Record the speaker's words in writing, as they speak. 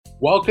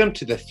Welcome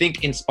to the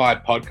Think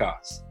Inspired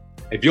podcast.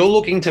 If you're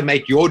looking to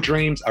make your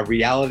dreams a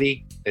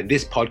reality, then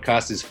this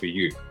podcast is for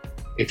you.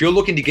 If you're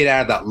looking to get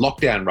out of that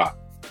lockdown rut,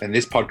 then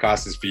this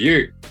podcast is for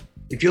you.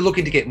 If you're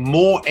looking to get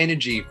more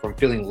energy from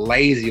feeling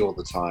lazy all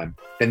the time,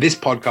 then this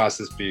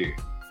podcast is for you.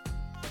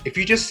 If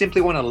you just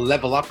simply want to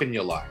level up in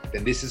your life,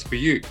 then this is for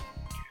you.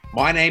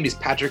 My name is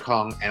Patrick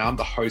Hong, and I'm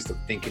the host of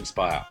Think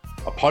Inspire,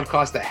 a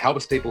podcast that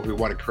helps people who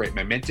want to create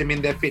momentum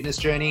in their fitness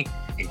journey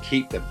and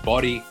keep the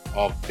body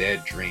of their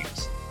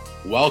dreams.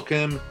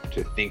 Welcome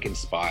to Think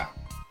Inspire.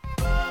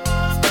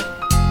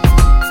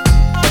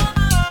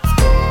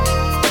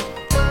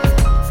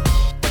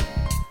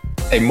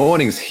 Hey,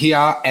 morning's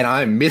here and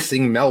I'm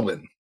missing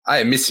Melbourne. I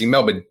am missing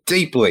Melbourne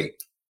deeply.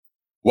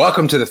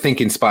 Welcome to the Think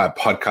Inspired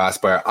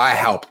podcast, where I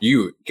help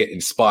you get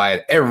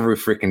inspired every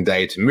freaking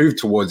day to move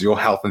towards your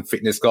health and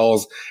fitness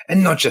goals.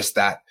 And not just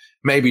that,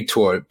 maybe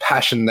to a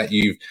passion that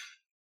you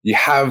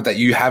have that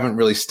you haven't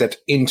really stepped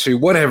into.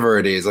 Whatever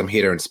it is, I'm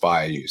here to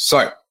inspire you.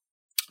 So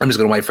I'm just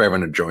going to wait for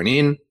everyone to join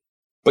in.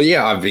 But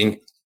yeah, I've been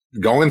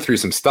going through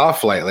some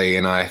stuff lately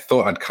and I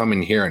thought I'd come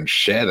in here and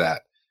share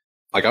that.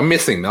 Like, I'm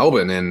missing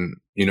Melbourne, and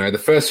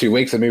the first few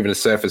weeks of moving to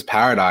Surfers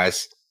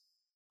Paradise,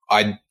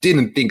 I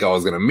didn't think I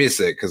was going to miss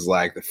it because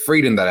the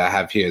freedom that I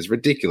have here is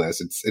ridiculous.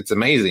 It's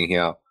amazing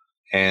here.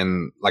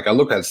 And I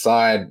look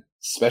outside,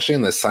 especially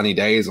in the sunny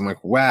days, I'm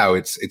like, wow,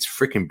 it's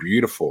freaking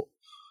beautiful.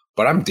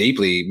 But I'm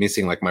deeply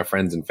missing my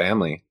friends and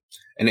family.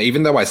 And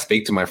even though I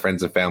speak to my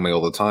friends and family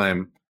all the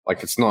time,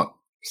 it's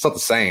not the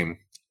same.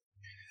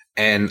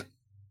 And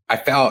I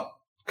felt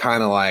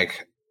kind of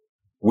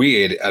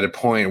weird at a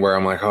point where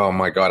I'm like, oh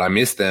my God, I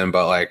miss them.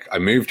 But I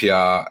moved here,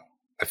 I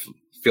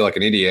feel like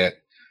an idiot.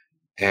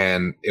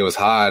 And it was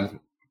hard,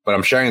 but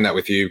I'm sharing that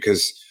with you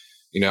because,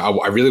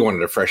 I really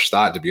wanted a fresh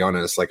start, to be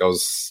honest. I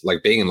was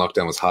being in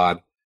lockdown was hard.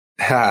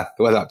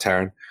 What's up,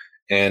 Taryn?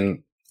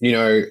 And,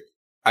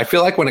 I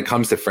feel like when it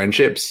comes to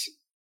friendships,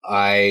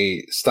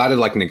 I started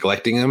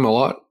neglecting them a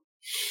lot.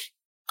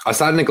 I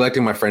started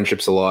neglecting my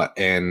friendships a lot,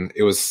 and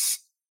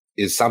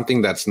is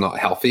something that's not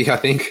healthy, I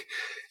think.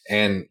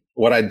 And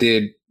what I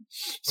did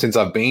since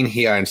I've been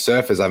here in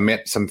Surfers, I've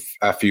met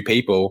a few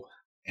people,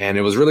 and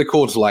it was really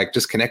cool to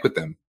just connect with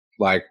them.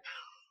 I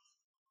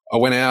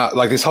went out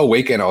this whole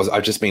weekend.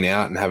 I've just been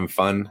out and having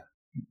fun,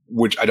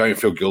 which I don't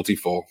feel guilty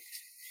for,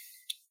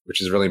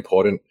 which is really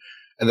important.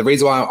 And the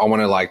reason why I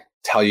want to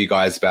tell you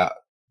guys about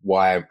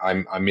why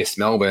I miss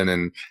Melbourne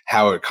and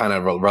how it kind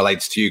of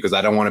relates to you, because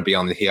I don't want to be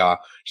on here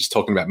just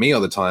talking about me all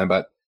the time.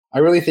 But I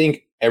really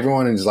think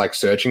everyone is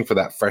searching for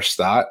that fresh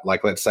start.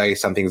 Let's say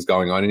something's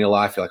going on in your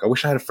life. You're I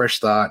wish I had a fresh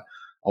start.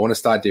 I want to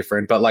start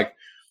different. But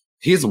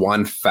here's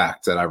one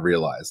fact that I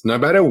realized: no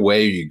matter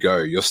where you go,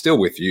 you're still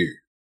with you.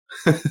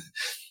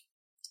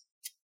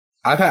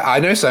 I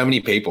know so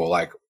many people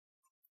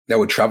that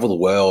would travel the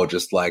world,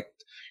 just that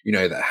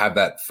have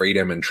that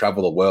freedom and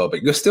travel the world,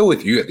 but you're still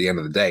with you at the end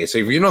of the day. So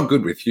if you're not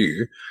good with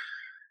you,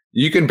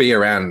 you can be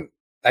around.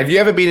 Have you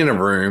ever been in a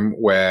room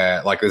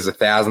where there's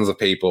thousands of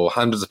people,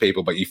 hundreds of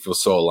people, but you feel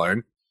so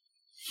alone?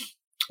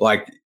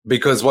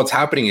 Because what's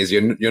happening is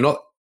you're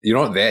not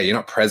there, you're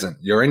not present,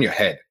 you're in your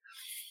head.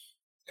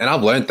 And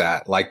I've learned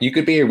that you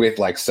could be with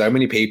so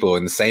many people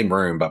in the same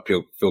room, but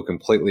feel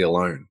completely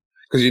alone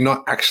because you're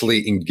not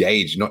actually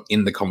engaged, you're not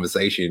in the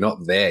conversation, you're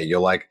not there.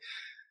 You're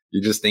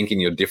you're just thinking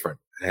you're different.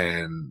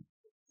 And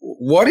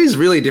what is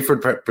really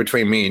different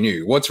between me and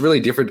you? What's really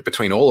different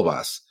between all of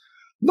us?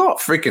 Not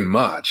freaking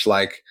much.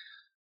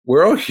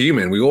 We're all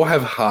human. We all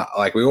have heart.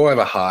 We all have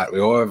a heart.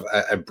 We all have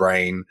a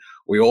brain.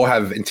 We all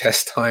have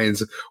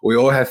intestines. We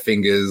all have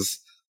fingers.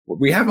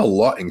 We have a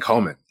lot in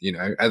common,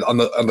 on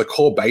the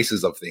core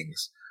basis of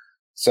things.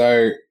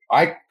 So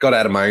I got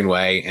out of my own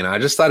way and I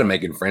just started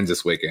making friends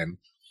this weekend,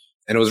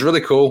 and it was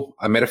really cool.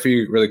 I met a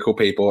few really cool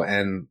people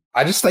and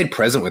I just stayed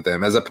present with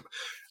them.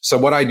 So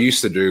what I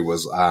used to do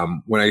was,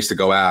 when I used to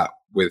go out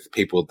with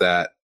people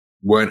that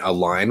weren't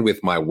aligned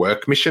with my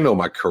work mission or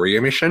my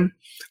career mission,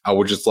 I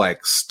would just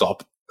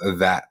stop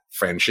that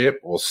friendship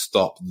or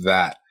stop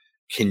that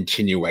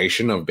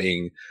continuation of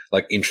being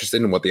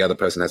interested in what the other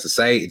person has to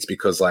say. It's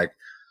because it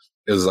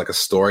was a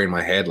story in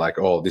my head,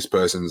 oh, this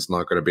person's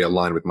not going to be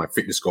aligned with my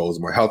fitness goals,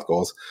 my health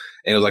goals.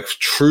 And it was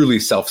truly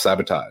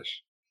self-sabotage,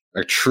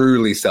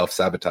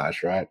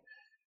 right?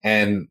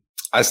 And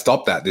I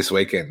stopped that this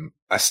weekend.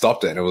 I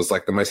stopped it. And it was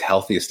the most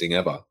healthiest thing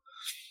ever.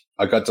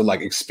 I got to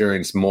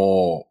experience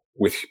more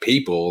with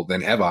people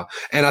than ever.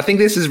 And I think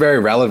this is very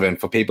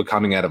relevant for people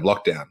coming out of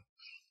lockdown.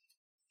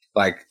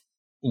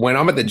 When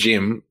I'm at the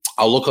gym,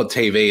 I'll look at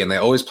TV and they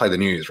always play the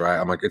news, right?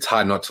 I'm it's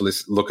hard not to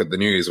look at the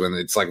news when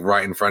it's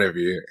right in front of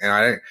you.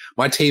 And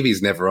my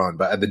TV's never on,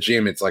 but at the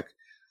gym, it's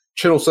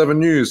Channel 7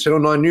 News, Channel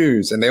 9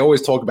 News. And they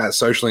always talk about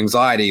social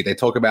anxiety. They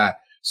talk about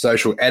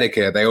social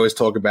etiquette. They always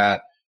talk about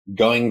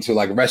going to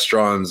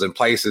restaurants and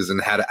places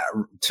and how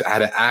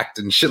to act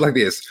and shit like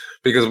this,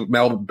 because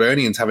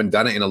Melburnians haven't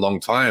done it in a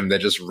long time. They're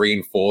just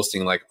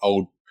reinforcing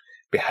old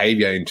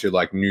behavior into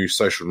new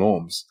social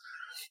norms.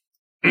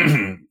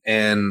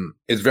 And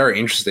it's very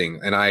interesting.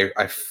 And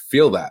I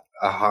feel that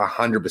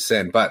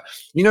 100%. But,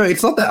 you know,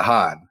 it's not that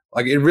hard.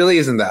 Like, it really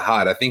isn't that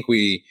hard. I think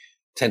we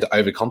tend to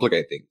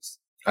overcomplicate things.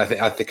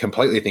 I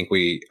completely think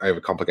we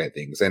overcomplicate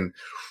things. And,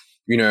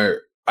 you know,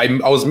 I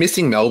was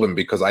missing Melbourne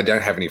because I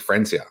don't have any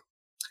friends here.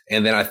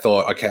 And then I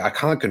thought, okay, I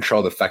can't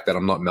control the fact that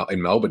I'm not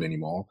in Melbourne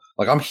anymore.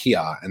 Like, I'm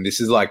here and this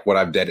is like what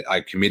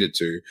I committed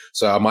to.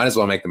 So I might as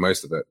well make the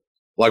most of it.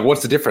 Like,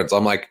 what's the difference?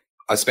 I'm like,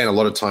 I spent a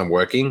lot of time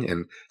working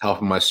and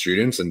helping my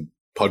students and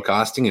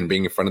podcasting and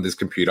being in front of this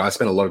computer. I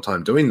spent a lot of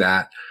time doing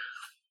that.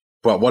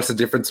 But what's the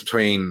difference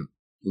between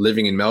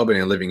living in Melbourne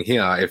and living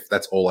here if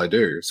that's all I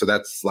do? So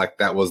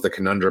that was the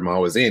conundrum I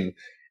was in.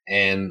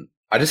 And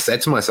I just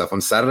said to myself,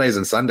 on Saturdays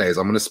and Sundays,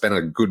 I'm going to spend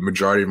a good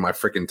majority of my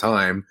freaking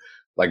time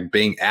like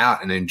being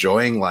out and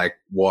enjoying like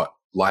what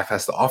life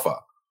has to offer.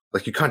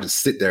 Like, you can't just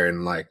sit there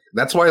and like,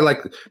 that's why like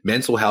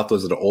mental health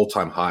is at an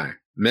all-time high.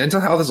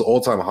 Mental health is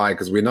all-time high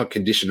because we're not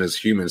conditioned as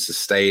humans to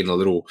stay in a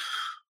little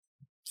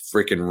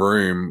freaking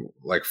room,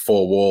 like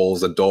 4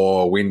 walls, a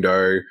door, a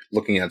window,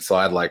 looking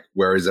outside, like,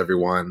 where is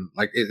everyone?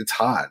 Like, it's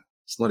hard.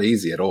 It's not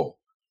easy at all.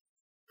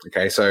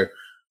 Okay. So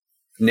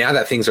now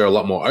that things are a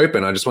lot more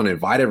open, I just want to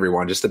invite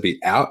everyone just to be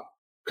out,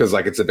 because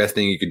like, it's the best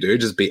thing you can do.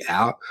 Just be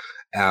out,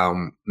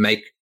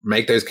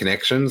 make those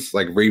connections,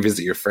 like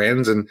revisit your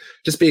friends and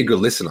just be a good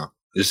listener.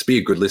 Just be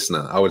a good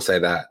listener. I would say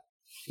that.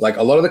 Like,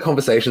 a lot of the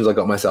conversations I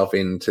got myself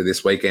into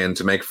this weekend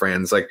to make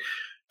friends, like,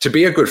 to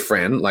be a good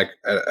friend, like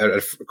at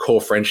a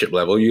core friendship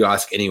level, you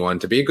ask anyone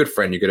to be a good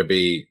friend,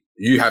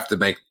 you have to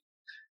make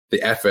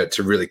the effort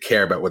to really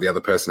care about what the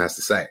other person has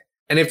to say.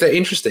 And if they're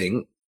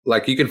interesting,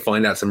 like, you can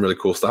find out some really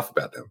cool stuff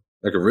about them,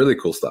 like really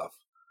cool stuff.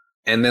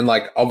 And then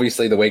like,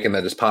 obviously the weekend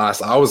that just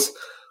passed, I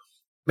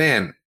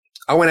went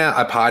out,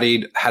 I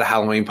partied, had a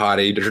Halloween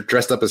party,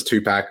 dressed up as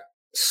Tupac,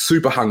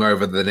 super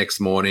hungover the next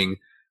morning.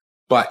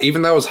 But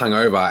even though I was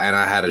hungover and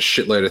I had a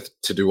shitload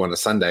to do on a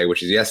Sunday,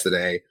 which is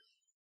yesterday,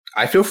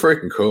 I feel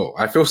freaking cool.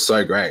 I feel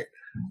so great.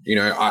 You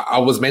know, I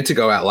was meant to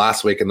go out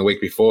last week and the week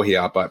before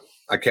here, but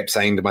I kept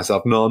saying to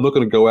myself, no, I'm not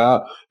going to go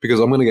out because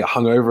I'm going to get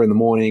hungover in the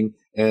morning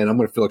and I'm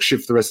going to feel like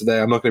shit for the rest of the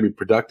day. I'm not going to be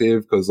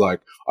productive because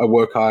like I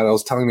work hard. I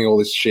was telling me all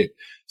this shit.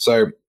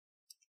 So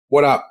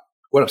what up?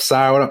 What up,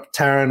 Sarah? What up,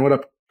 Taryn? What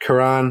up,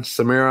 Karan,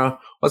 Samira?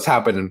 What's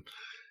happening?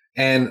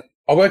 And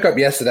I woke up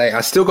yesterday.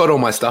 I still got all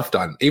my stuff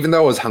done. Even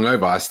though I was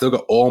hungover, I still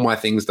got all my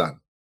things done.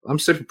 I'm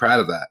super proud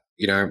of that.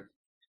 You know,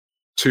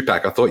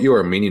 Tupac, I thought you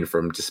were a minion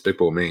from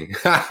Despicable Me.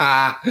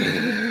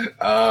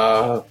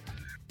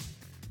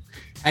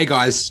 Hey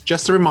guys,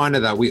 just a reminder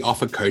that we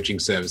offer coaching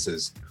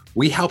services.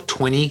 We help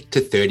 20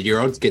 to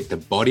 30-year-olds get the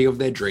body of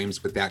their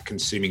dreams without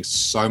consuming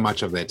so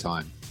much of their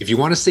time. If you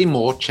want to see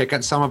more, check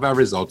out some of our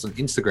results on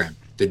Instagram,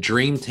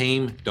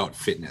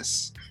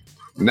 thedreamteam.fitness.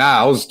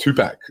 Nah, I was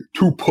Tupac.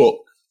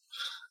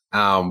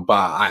 But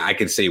I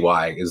can see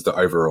why is the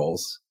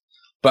overalls.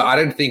 But I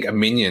don't think a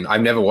Minion,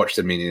 I've never watched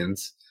the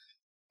Minions.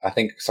 I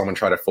think someone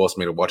tried to force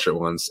me to watch it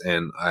once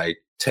and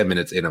 10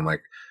 minutes in, I'm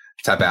like,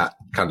 tap out,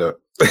 can't do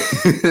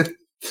it.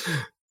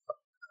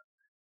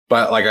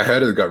 But like, I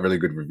heard it got really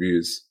good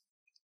reviews.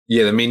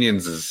 Yeah, the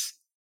Minions is,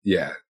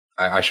 yeah,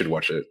 I should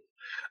watch it.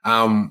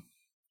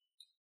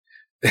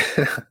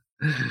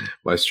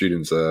 My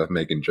students are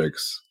making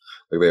jokes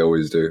like they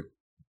always do.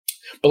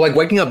 But like,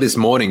 waking up this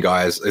morning,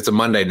 guys, it's a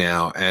Monday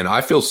now and I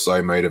feel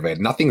so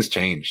motivated. Nothing's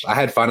changed. I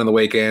had fun on the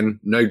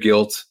weekend, no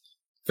guilt,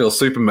 feel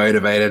super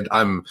motivated.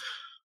 I'm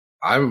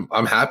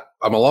happy.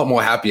 I'm a lot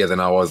more happier than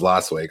I was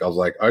last week. I was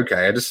like,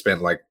 okay, I just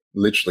spent like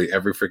literally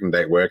every freaking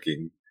day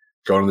working,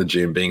 going to the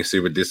gym, being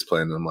super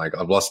disciplined. I'm like,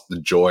 I've lost the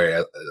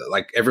joy.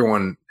 Like,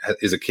 everyone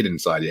is a kid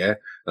inside. Yeah.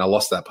 And I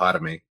lost that part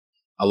of me.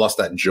 I lost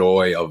that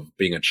joy of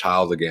being a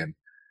child again.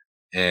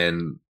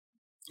 And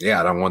yeah,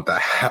 I don't want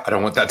that. I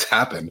don't want that to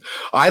happen.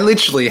 I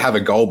literally have a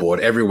goal board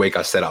every week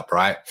I set up,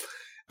 right?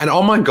 And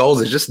all my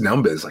goals is just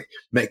numbers, like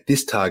make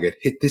this target,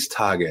 hit this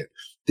target,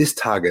 this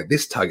target,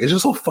 this target. It's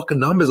just all fucking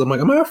numbers. I'm like,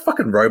 am I a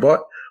fucking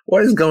robot?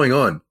 What is going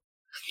on?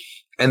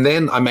 And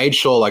then I made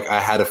sure like I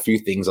had a few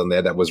things on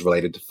there that was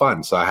related to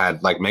fun. So I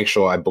had like, make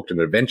sure I booked an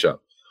adventure.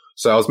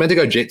 So I was meant to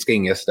go jet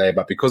skiing yesterday,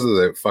 but because of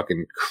the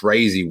fucking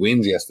crazy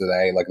winds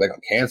yesterday, like they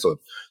got canceled.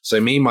 So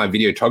me and my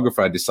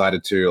videographer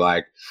decided to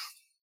like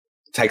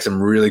take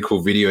some really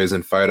cool videos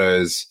and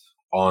photos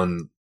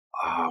on,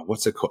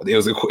 what's it called?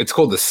 It's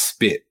called the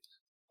Spit.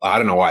 I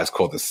don't know why it's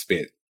called the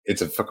Spit.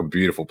 It's a fucking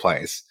beautiful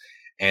place.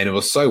 And it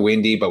was so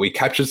windy, but we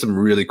captured some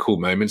really cool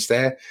moments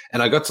there.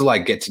 And I got to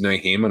like get to know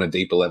him on a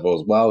deeper level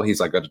as well. He's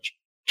like got a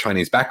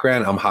Chinese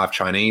background. I'm half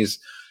Chinese.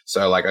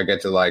 So like I get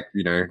to like,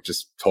 you know,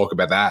 just talk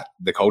about that,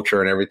 the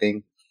culture and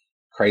everything.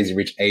 Crazy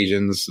Rich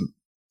Asians,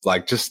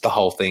 like just the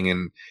whole thing.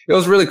 And it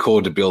was really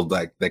cool to build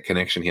like that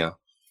connection here.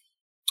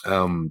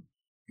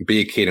 Be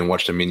a kid and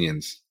watch the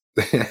Minions.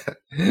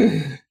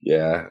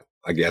 Yeah,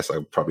 I guess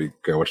I'll probably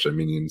go watch the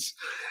Minions.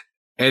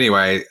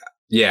 Anyway,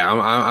 yeah,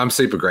 I'm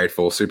super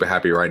grateful, super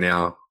happy right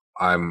now.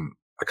 I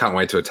can't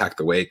wait to attack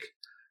the week.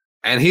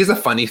 And here's a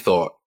funny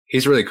thought.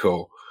 He's really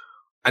cool.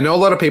 I know a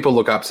lot of people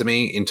look up to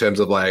me in terms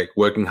of like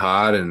working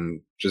hard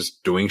and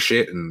just doing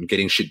shit and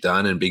getting shit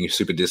done and being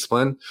super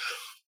disciplined.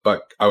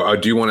 But I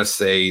do want to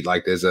say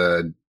like there's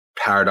a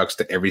paradox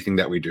to everything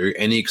that we do.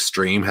 Any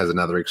extreme has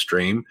another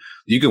extreme.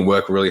 You can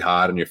work really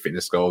hard on your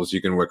fitness goals.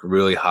 You can work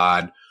really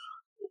hard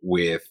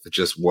with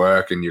just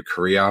work and your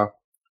career.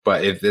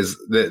 But if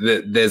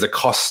there's a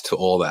cost to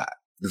all that.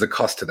 There's a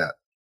cost to that,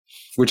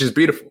 which is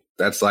beautiful.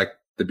 That's like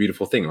the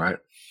beautiful thing, right?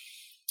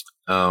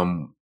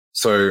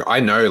 So I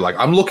know, like,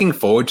 I'm looking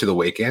forward to the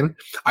weekend.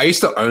 I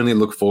used to only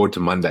look forward to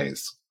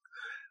Mondays.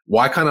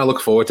 Why can't I look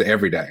forward to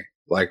every day?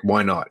 Like,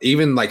 why not?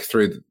 Even like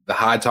through the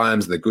hard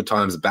times, the good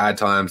times, the bad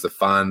times, the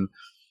fun,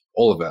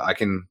 all of it. I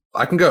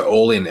can go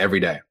all in every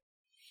day.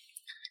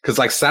 Cause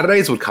like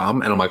Saturdays would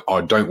come and I'm like,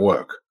 oh, don't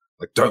work.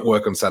 Like, don't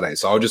work on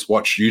Saturdays. So I'll just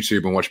watch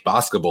YouTube and watch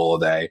basketball all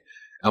day.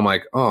 I'm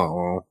like, oh,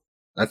 well,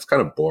 that's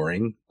kind of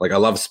boring. Like, I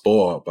love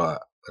sport,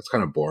 but that's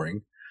kind of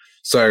boring.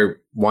 So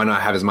why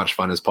not have as much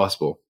fun as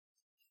possible?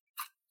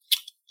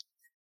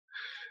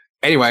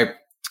 Anyway,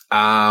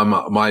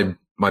 my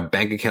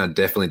bank account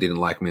definitely didn't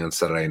like me on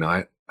Saturday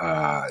night.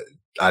 I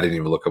didn't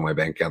even look at my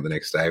bank account the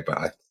next day, but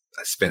I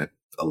spent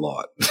a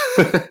lot.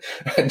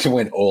 I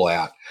went all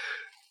out.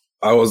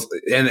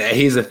 And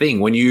here's the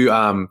thing: when you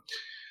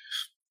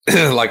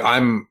like,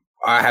 I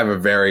have a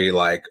very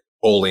like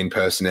all in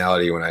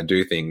personality when I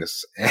do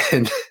things,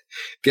 and it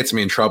gets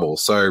me in trouble.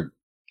 So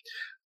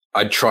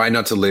I try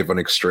not to live on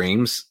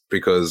extremes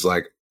because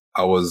like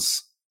I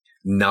was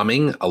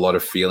numbing a lot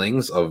of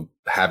feelings of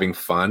having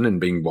fun and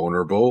being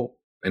vulnerable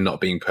and not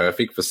being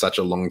perfect for such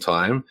a long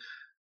time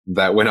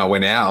that when I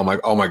went out, I'm like,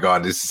 oh my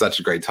God, this is such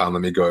a great time.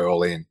 Let me go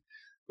all in,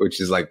 which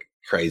is like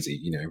crazy.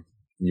 You know,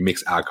 you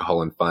mix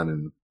alcohol and fun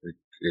and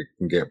it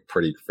can get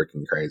pretty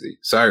freaking crazy.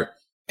 So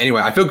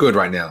anyway, I feel good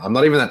right now. I'm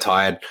not even that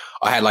tired.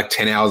 I had like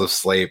 10 hours of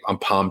sleep. I'm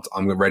pumped.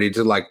 I'm ready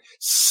to like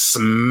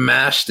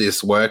smash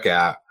this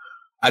workout.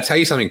 I'll tell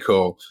you something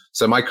cool.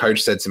 So my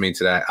coach said to me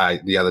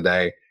the other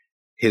day,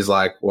 he's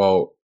like,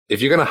 well,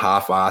 if you're going to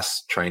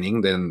half-ass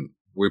training, then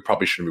we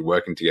probably shouldn't be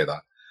working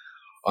together.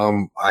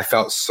 I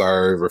felt so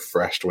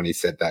refreshed when he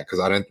said that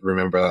because I don't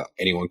remember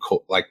anyone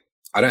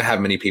I don't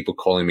have many people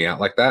calling me out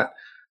like that.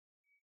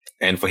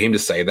 And for him to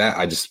say that,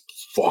 I just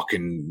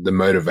the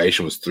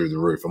motivation was through the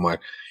roof. I'm like,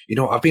 you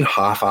know, I've been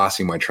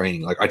half-assing my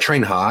training. Like I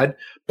train hard,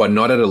 but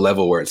not at a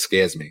level where it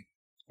scares me.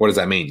 What does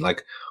that mean?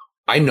 Like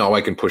I know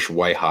I can push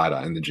way harder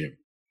in the gym.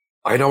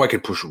 I know I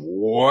could push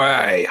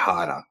way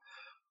harder,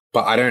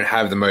 but I don't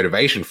have the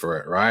motivation for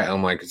it, right?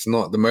 I'm like,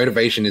 the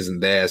motivation isn't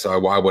there. So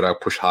why would I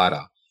push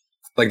harder?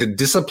 Like the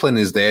discipline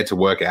is there to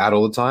work out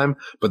all the time,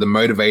 but the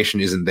motivation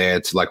isn't there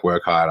to like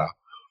work harder.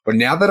 But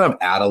now that I'm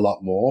out a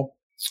lot more,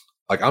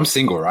 like I'm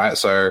single, right?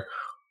 So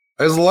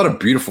there's a lot of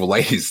beautiful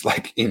ladies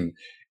like in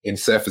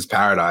Surfers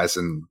Paradise,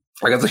 and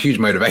like that's a huge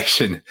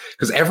motivation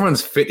because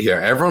everyone's fit here.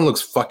 Everyone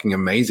looks fucking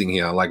amazing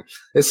here. Like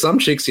there's some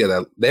chicks here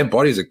that their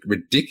bodies are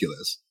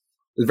ridiculous.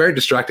 It's very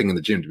distracting in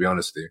the gym, to be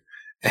honest with you.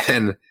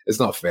 And it's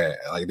not fair.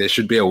 Like there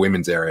should be a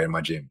women's area in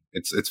my gym.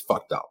 It's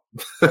fucked up.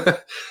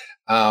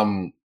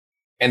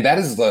 And that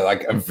is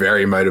like a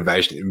very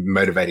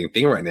motivating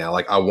thing right now.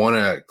 Like I want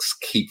to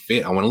keep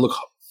fit. I want to look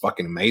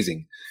fucking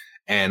amazing.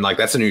 And like,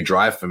 that's a new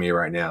drive for me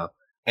right now.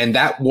 And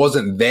that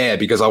wasn't there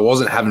because I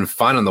wasn't having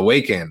fun on the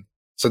weekend.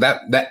 So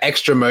that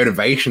extra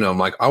motivation, I'm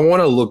like, I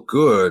want to look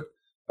good.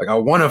 Like I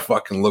want to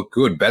fucking look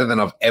good better than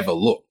I've ever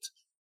looked.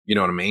 You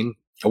know what I mean?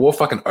 I wore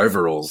fucking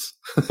overalls.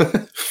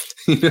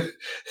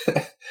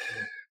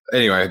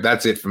 Anyway,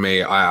 that's it for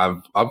me.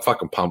 I'm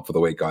fucking pumped for the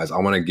week, guys. I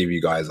want to give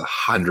you guys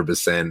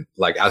 100%.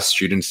 Like our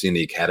students in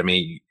the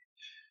academy,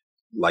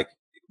 like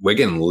we're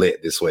getting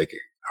lit this week.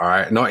 All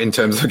right. Not in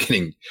terms of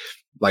getting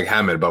like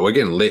hammered, but we're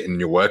getting lit in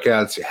your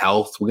workouts, your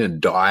health. We're going to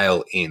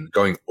dial in,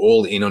 going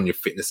all in on your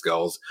fitness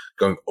goals,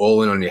 going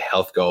all in on your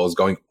health goals,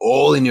 going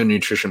all in your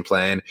nutrition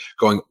plan,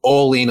 going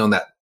all in on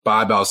that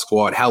barbell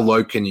squat. How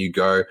low can you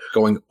go?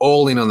 Going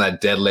all in on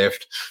that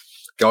deadlift,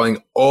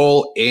 going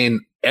all in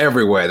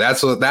everywhere.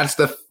 That's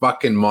the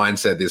fucking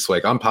mindset this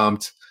week. I'm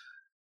pumped.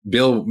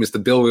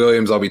 Mr. Bill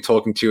Williams, I'll be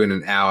talking to you in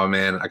an hour,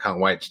 man. I can't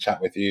wait to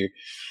chat with you.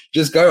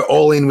 Just go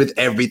all in with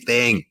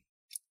everything.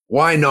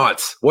 Why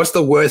not? What's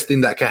the worst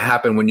thing that can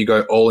happen when you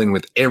go all in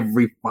with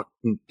every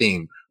fucking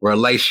thing?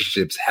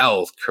 Relationships,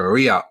 health,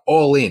 career,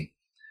 all in.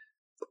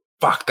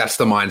 Fuck, that's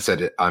the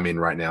mindset I'm in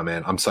right now,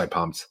 man. I'm so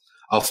pumped.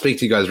 I'll speak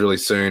to you guys really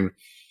soon.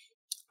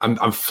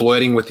 I'm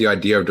flirting with the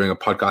idea of doing a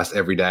podcast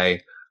every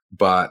day,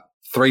 but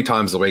 3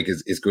 times a week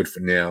is good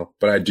for now.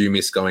 But I do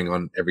miss going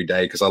on every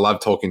day because I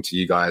love talking to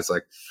you guys,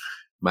 like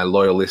my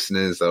loyal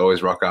listeners that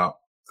always rock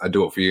up. I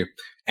do it for you.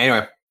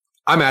 Anyway,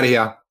 I'm out of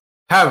here.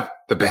 Have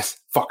the best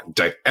fucking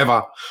day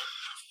ever.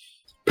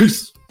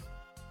 Peace.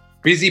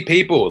 Busy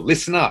people,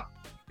 listen up.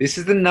 This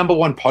is the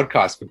 #1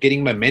 podcast for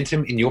getting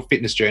momentum in your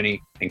fitness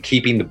journey and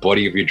keeping the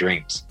body of your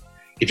dreams.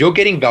 If you're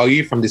getting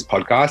value from this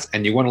podcast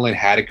and you want to learn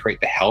how to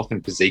create the health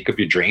and physique of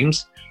your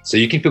dreams so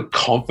you can feel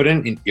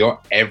confident in your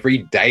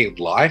everyday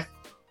life,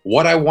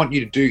 what I want you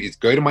to do is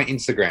go to my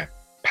Instagram,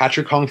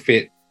 Patrick Hong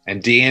Fit,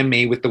 and DM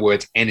me with the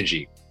words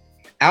energy.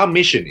 Our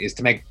mission is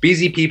to make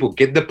busy people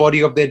get the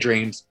body of their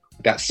dreams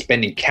without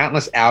spending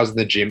countless hours in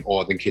the gym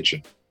or the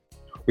kitchen.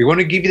 We want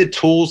to give you the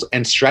tools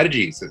and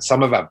strategies that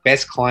some of our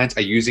best clients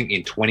are using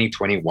in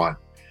 2021.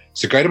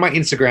 So go to my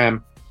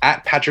Instagram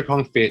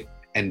 @PatrickHongFit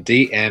and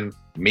DM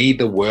me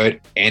the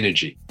word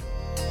energy.